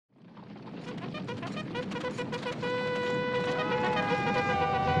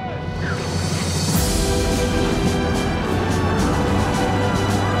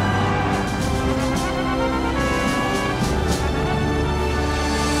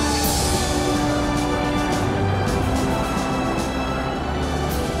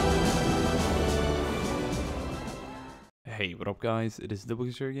What up guys, it is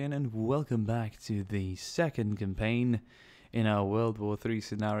DiplexHeated again and welcome back to the second campaign in our World War III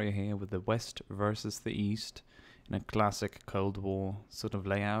scenario here with the West versus the East in a classic Cold War sort of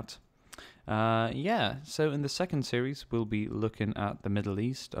layout. So in the second series we'll be looking at the Middle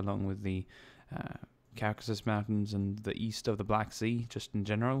East along with the Caucasus Mountains and the east of the Black Sea just in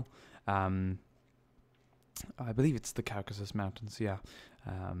general. I believe it's the Caucasus Mountains, yeah.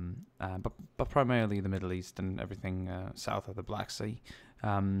 But primarily the Middle East and everything south of the Black Sea.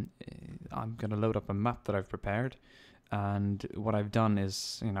 I'm going to load up a map that I've prepared, and what I've done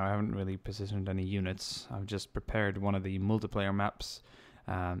is, I haven't really positioned any units. I've just prepared one of the multiplayer maps,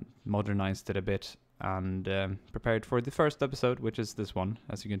 modernized it a bit, and prepared for the first episode, which is this one,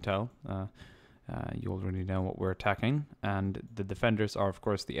 as you can tell. You already know what we're attacking, and the defenders are, of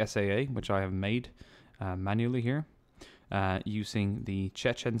course, the SAA, which I have made manually here. Using the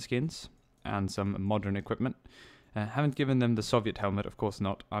Chechen skins and some modern equipment. Haven't given them the Soviet helmet, of course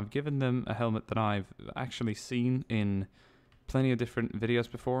not. I've given them a helmet that I've actually seen in plenty of different videos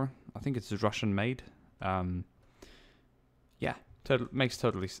before. I think it's Russian made. Makes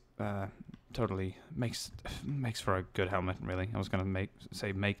for a good helmet, really. I was gonna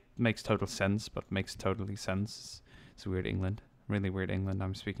makes total sense, but makes totally sense. It's weird England. Really weird England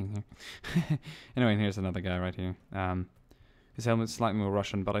I'm speaking here. Anyway, here's another guy right here. His helmet's slightly more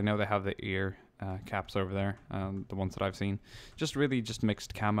Russian, but I know they have the ear caps over there, the ones that I've seen. Just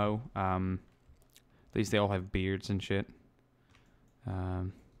mixed camo. At least they all have beards and shit. I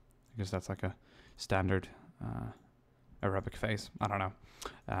guess that's like a standard Arabic face. I don't know.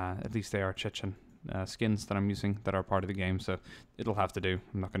 At least they are Chechen skins that I'm using that are part of the game, so it'll have to do.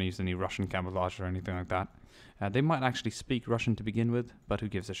 I'm not going to use any Russian camouflage or anything like that. They might actually speak Russian to begin with, but who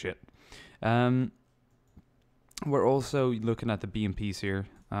gives a shit. We're also looking at the BMPs here.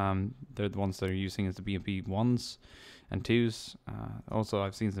 They're the ones that are using as the BMP 1s and 2s. Also,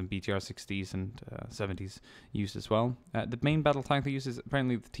 I've seen some BTR 60s and 70s used as well. The main battle tank they use is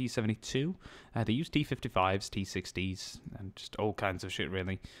apparently the T-72. They use T-55s, T-60s, and just all kinds of shit,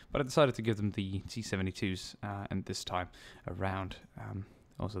 really. But I decided to give them the T-72s and this time around.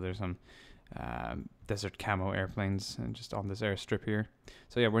 Also, there's some desert camo airplanes just on this airstrip here.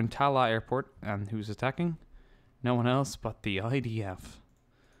 So yeah, we're in Tala Airport, and who's attacking? No one else but the IDF,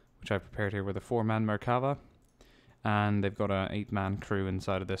 which I prepared here with a 4-man Merkava, and they've got a 8-man crew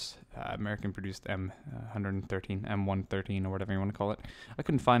inside of this American-produced M113, M113, or whatever you want to call it. I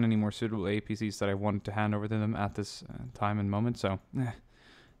couldn't find any more suitable APCs that I wanted to hand over to them at this time and moment, so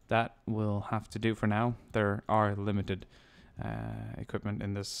that will have to do for now. There are limited equipment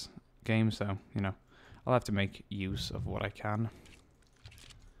in this game, so, I'll have to make use of what I can.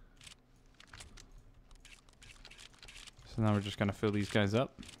 So now we're just going to fill these guys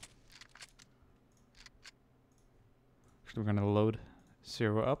up. We're going to load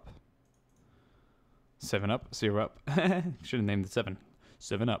 0 up. 7 up, 0 up. Should have named it 7.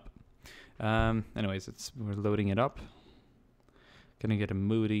 7 up. Anyways, we're loading it up. Gonna get a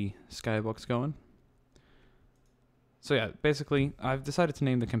moody skybox going. So yeah, basically, I've decided to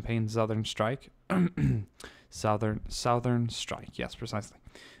name the campaign Southern Strike. Southern Strike, yes, precisely.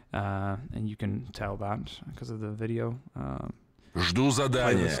 And you can tell that because of the video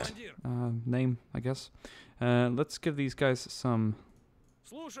playlist, name, I guess. Let's give these guys some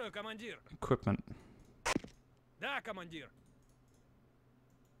equipment. Да, командир.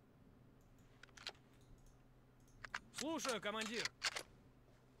 Слушаю, командир.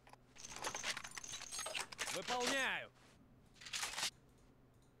 Выполняю.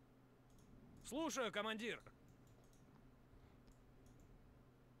 Слушаю, командир.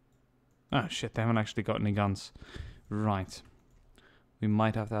 Oh shit, they haven't actually got any guns. Right. We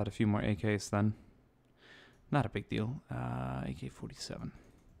might have to add a few more AKs then. Not a big deal. AK-47.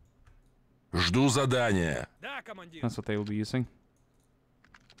 Жду задания. Да, командир. That's what they will be using.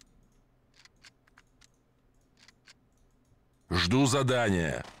 Жду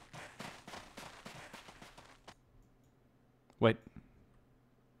задания. Wait.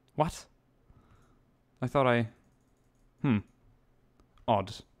 What? I thought I...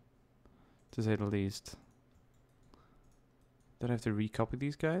 Odd. To say the least. Did I have to recopy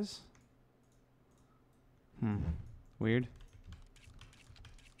these guys? Weird.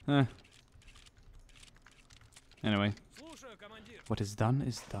 Anyway. Слушаю, командир. What is done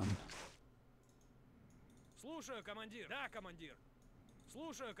is done. Слушаю, командир. Да, командир.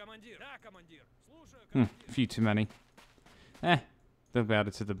 Слушаю, командир. Да, командир. Слушаю, командир. A few too many. They'll be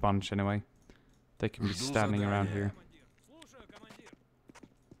added to the bunch anyway. They can be standing around here. Слушаю, командир.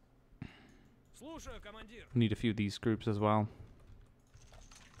 Слушаю, командир. Need a few of these groups as well.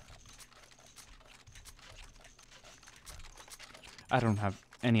 I don't have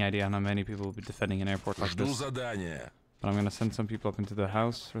any idea how many people will be defending an airport like Жду this. задания. But I'm gonna send some people up into the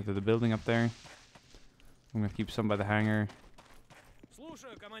house or to the building up there. I'm gonna keep some by the hangar.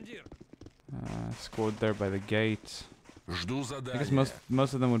 Слушаю, командир. Squad there by the gate. Жду I guess задания.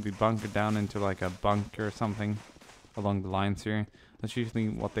 most of them would be bunkered down into like a bunker or something along the lines here. That's usually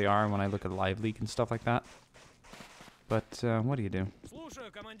what they are when I look at live leak and stuff like that. But what do you do?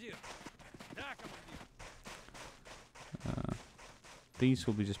 Слушаю, командир. Да, командир. These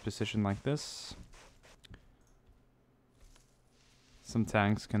will be just positioned like this. Some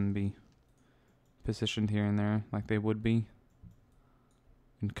tanks can be positioned here and there like they would be.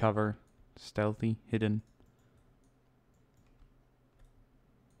 In cover, stealthy, hidden.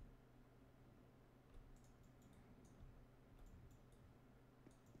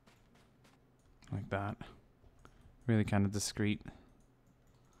 Like that. Really kind of discreet.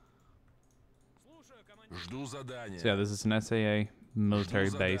 Слушаю, командир. Жду задания. So yeah, this is an SAA military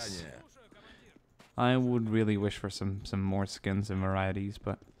Жду base. задания. Слушаю, командир. I would really wish for some more skins and varieties,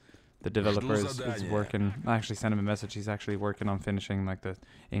 but the developer is задания. working. I actually sent him a message. He's actually working on finishing like the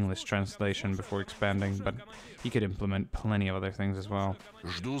English translation before expanding, but he could implement plenty of other things as well.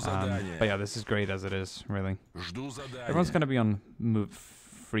 Жду But задания. yeah, this is great as it is, really. Жду задания. Everyone's gonna be on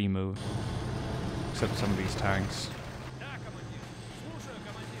free move, except some of these tanks. Да, командир. Слушаю,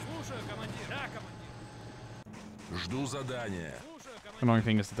 командир. Слушаю, командир. Да, командир. Жду задания. Слушаю, командир. Annoying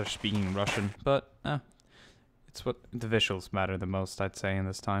thing is that they're speaking Russian, but it's what the visuals matter the most, I'd say, in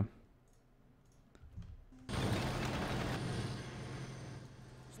this time.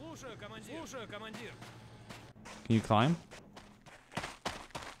 Слушаю, командир. Слушаю, командир. Can you climb?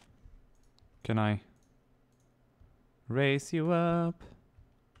 Can I raise you up?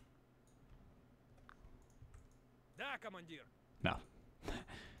 Да, командир. No.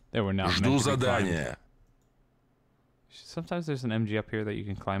 They were not Жду meant to be climbed. задания. Sometimes there's an MG up here that you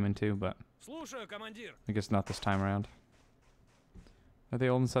can climb into, but Слушаю, командир. I guess not this time around. Are they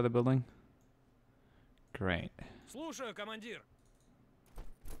all inside the building? Great. Слушаю, командир.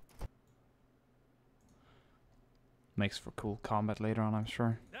 Makes for cool combat later on, I'm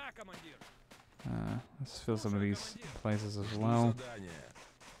sure. Да, командир. Let's fill some of these places as Жду well. задания.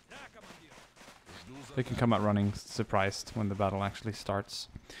 Да, командир. Жду They can come out running surprised when the battle actually starts.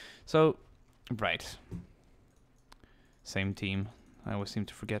 So, right. Same team. I always seem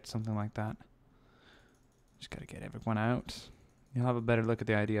to forget something like that. Just gotta get everyone out. You'll have a better look at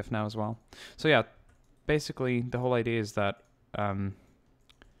the IDF now as well. So yeah, basically the whole idea is that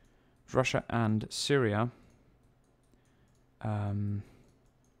Russia and Syria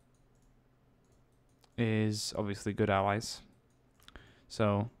is obviously good allies.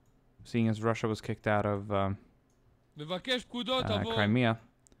 So, seeing as Russia was kicked out of Crimea,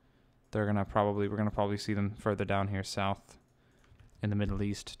 we're gonna probably see them further down here south in the Middle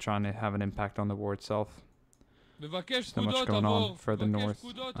East, trying to have an impact on the war itself. There's not much going on further north,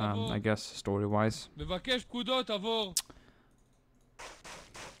 I guess, story-wise.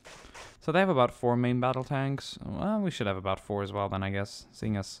 So they have about 4 main battle tanks. Well, we should have about 4 as well then, I guess,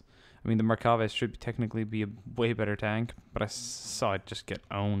 seeing us. I mean, the Markave should technically be a way better tank, but I saw it just get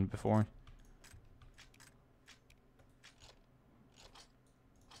owned before.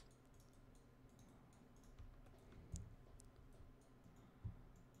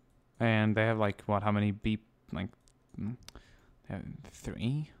 And they have like, what, how many beep, like, they have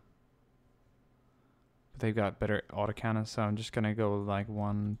 3? But they've got better autocannons, so I'm just gonna go with like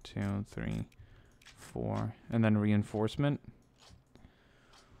 1, 2, 3, 4, and then reinforcement.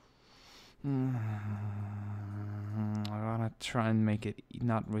 I wanna try and make it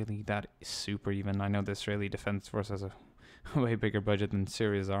not really that super even. I know the Israeli Defense Force has a way bigger budget than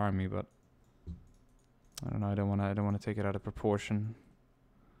Syria's army, but I don't know, I don't wanna take it out of proportion.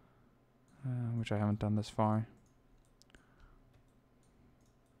 Which I haven't done this far.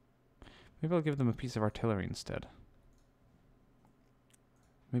 Maybe I'll give them a piece of artillery instead.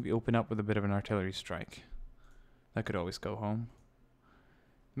 Maybe open up with a bit of an artillery strike. That could always go home.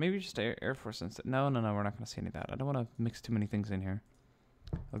 Maybe just Air Force instead. No, we're not going to see any of that. I don't want to mix too many things in here.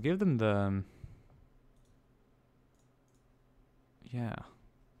 I'll give them the... yeah.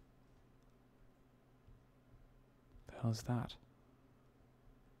 The hell is that?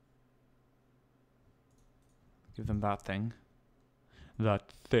 Give them that thing.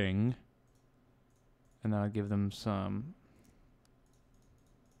 That thing. And then I'll give them some...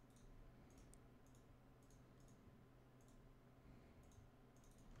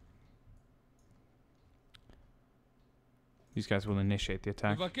 these guys will initiate the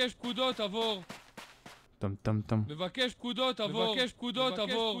attack. Dum dum dum.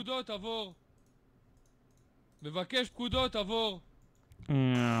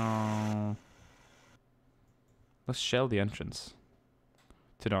 Let's shell the entrance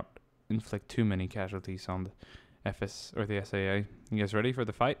to not inflict too many casualties on the FS or the SAA. You guys ready for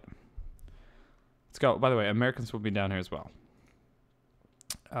the fight? Let's go. By the way, Americans will be down here as well.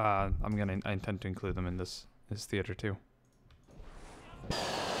 I intend to include them in this theater too.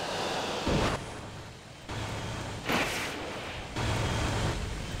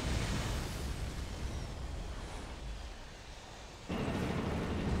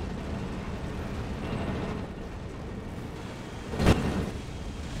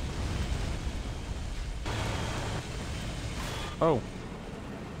 Oh.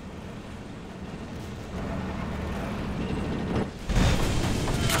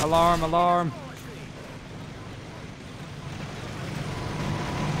 Alarm, alarm.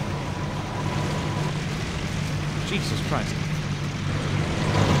 Jesus Christ.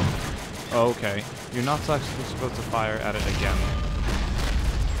 Okay. You're not actually supposed to fire at it again.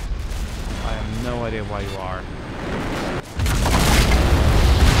 I have no idea why you are.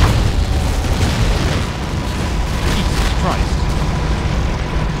 Jesus Christ.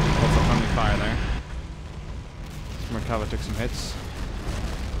 Also friendly fire there. Merkava took some hits.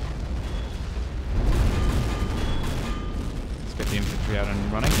 Let's get the infantry out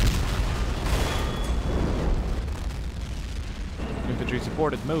and running. Infantry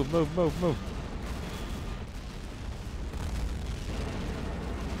supported. Move, move, move, move.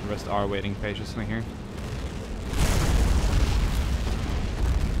 The rest are waiting patiently here.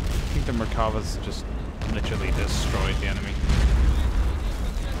 I think the Merkavas just literally destroyed the enemy.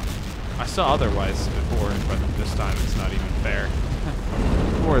 I saw otherwise before, but this time it's not even fair.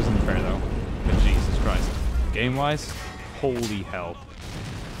 War isn't fair though. But Jesus Christ. Game-wise, holy hell.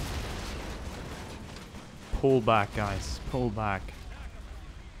 Pull back, guys. Pull back.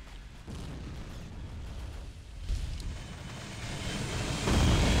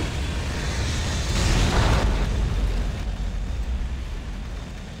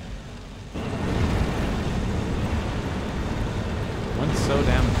 Went so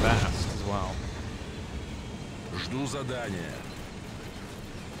damn fast as well. Жду задания.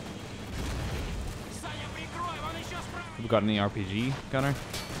 We've got any RPG, Gunner?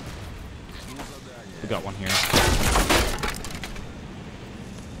 We got one here.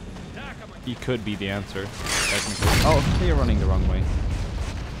 He could be the answer, technically. Oh, you're running the wrong way.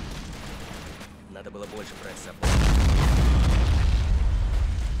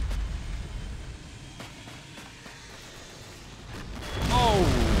 Oh,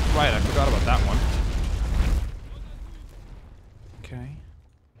 right, I forgot about that one. Okay.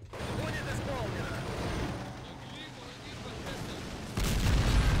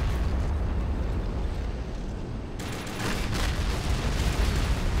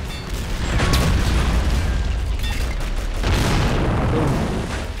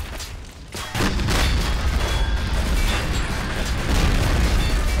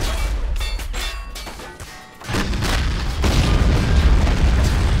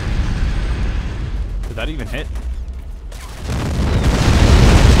 Did that even hit?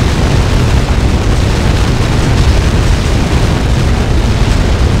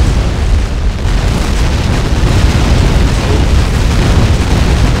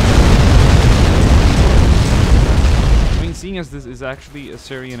 I mean, seeing as this is actually a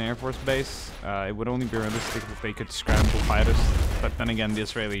Syrian Air Force base, it would only be realistic if they could scramble fighters. But then again, the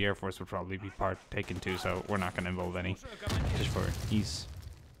Israeli Air Force would probably be taken too, so we're not going to involve any, just for ease.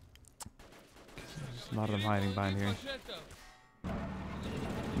 A lot of them hiding behind here.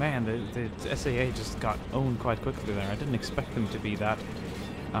 Man, the SAA just got owned quite quickly there. I didn't expect them to be that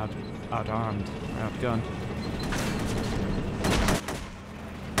out-armed or outgunned.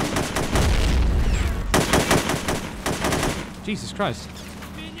 Jesus Christ.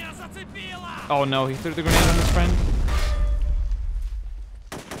 Oh no, he threw the grenade on his friend.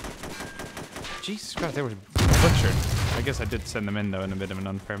 Jesus Christ, they were butchered. I guess I did send them in though in a bit of an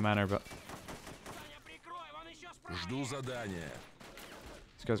unfair manner, but... Жду задания.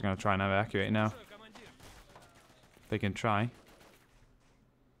 These guys are gonna try and evacuate now. They can try.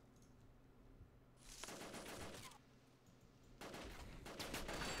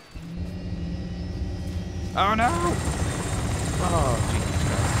 Oh no! Oh, Jesus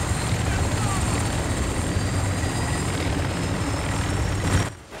Christ.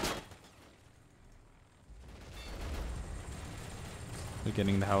 They're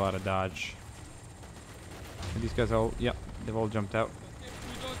getting the hell out of Dodge. Are these guys all... Yep, they've all jumped out.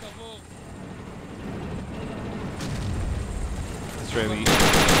 Israeli.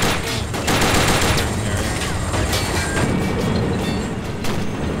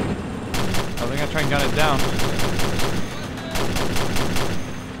 Oh, they're gonna try and gun it down.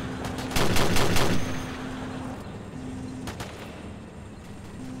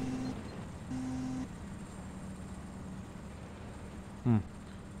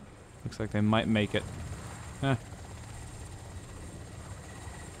 Looks like they might make it. Huh.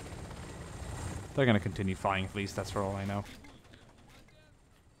 They're gonna continue flying at least, that's for all I know.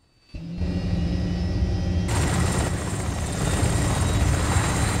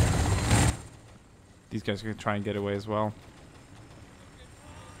 These guys are gonna try and get away as well.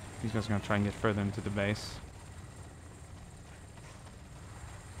 These guys are gonna try and get further into the base.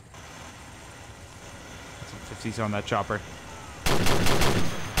 Some 50s on that chopper.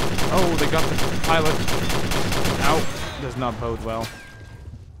 Oh, they got the pilot. Ow, does not bode well.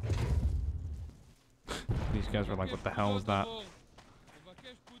 These guys were like, what the hell was that?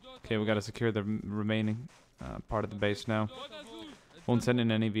 Okay, we gotta secure the remaining part of the base now. Won't send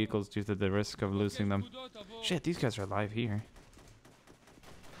in any vehicles due to the risk of losing them. Shit, these guys are alive here.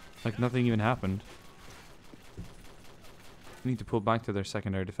 Like nothing even happened. We need to pull back to their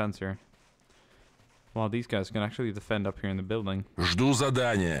secondary defense here. While these guys can actually defend up here in the building. Жду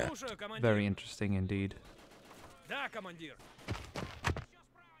задания. Слушаю, командир. Very interesting indeed. Да, командир.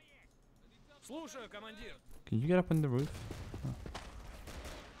 Слушаю, командир. Can you get up on the roof?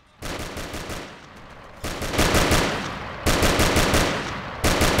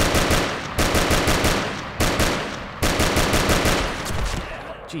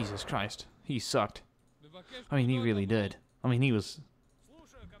 Jesus Christ, he sucked. I mean, he really did. I mean, he was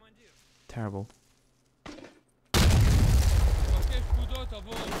Слушаю, командир. terrible.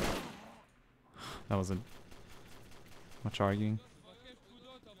 That wasn't much arguing.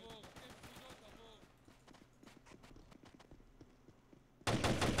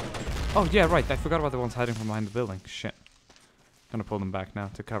 Oh, yeah, right. I forgot about the ones hiding from behind the building. Shit. Gonna pull them back now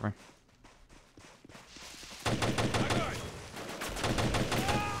to cover.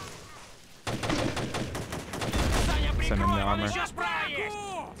 Send in the armor.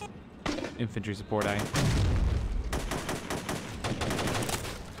 Infantry support, eh?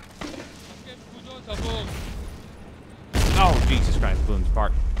 Oh, Jesus Christ, blew them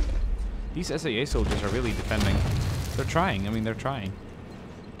apart. These SAA soldiers are really defending. They're trying. I mean, they're trying.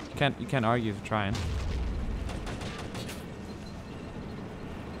 You can't argue they're trying.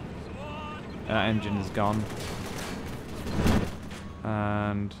 Engine is gone.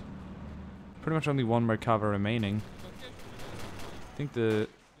 And pretty much only one Merkava remaining. I think the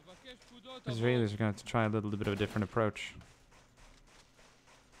Israelis are going to have to try a little bit of a different approach.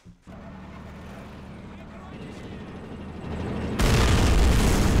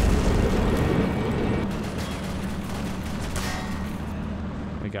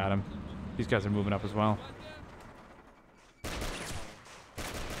 We got him. These guys are moving up as well.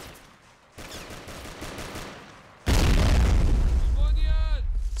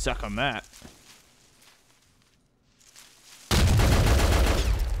 Suck on that.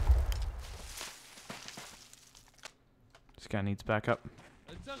 This guy needs backup.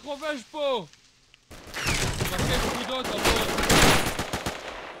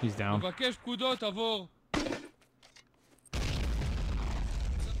 He's down. מבקש פקודות עבור.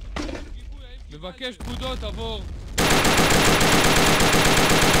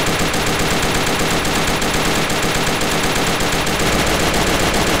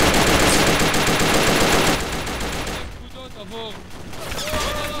 פקודות עבור.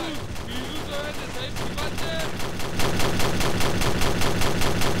 פעילות אוהדת, האם קיבלתם?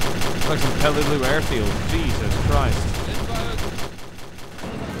 It's like some Peleliu airfield. Jesus Christ. אין בעיות.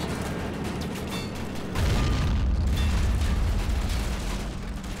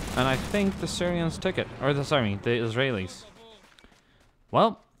 And I think the Syrians took it. Or the Israelis.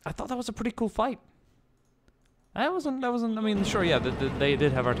 Well, I thought that was a pretty cool fight. I mean, sure, yeah, they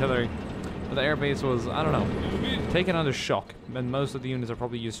did have artillery. But the airbase was, I don't know, taken under shock. And most of the units are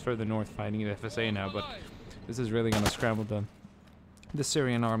probably used further north fighting the FSA now. But this is really going to scramble the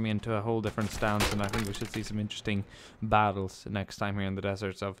Syrian army into a whole different stance. And I think we should see some interesting battles next time here in the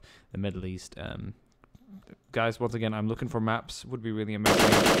deserts of the Middle East. Guys, once again, I'm looking for maps. Would be really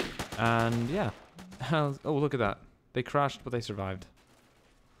amazing. And yeah. Oh, look at that. They crashed, but they survived.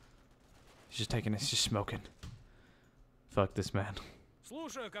 He's just taking it. He's just smoking. Fuck this man.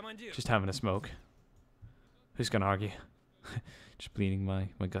 Слушаю, командир. Just having a smoke. Who's gonna argue? Just bleeding my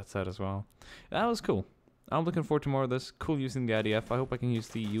guts out as well. That was cool. I'm looking forward to more of this. Cool using the IDF. I hope I can use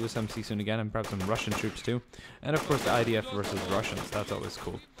the USMC soon again, and perhaps some Russian troops too. And of course the IDF versus Russians. That's always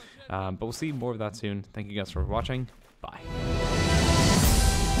cool. But we'll see more of that soon. Thank you guys for watching. Bye.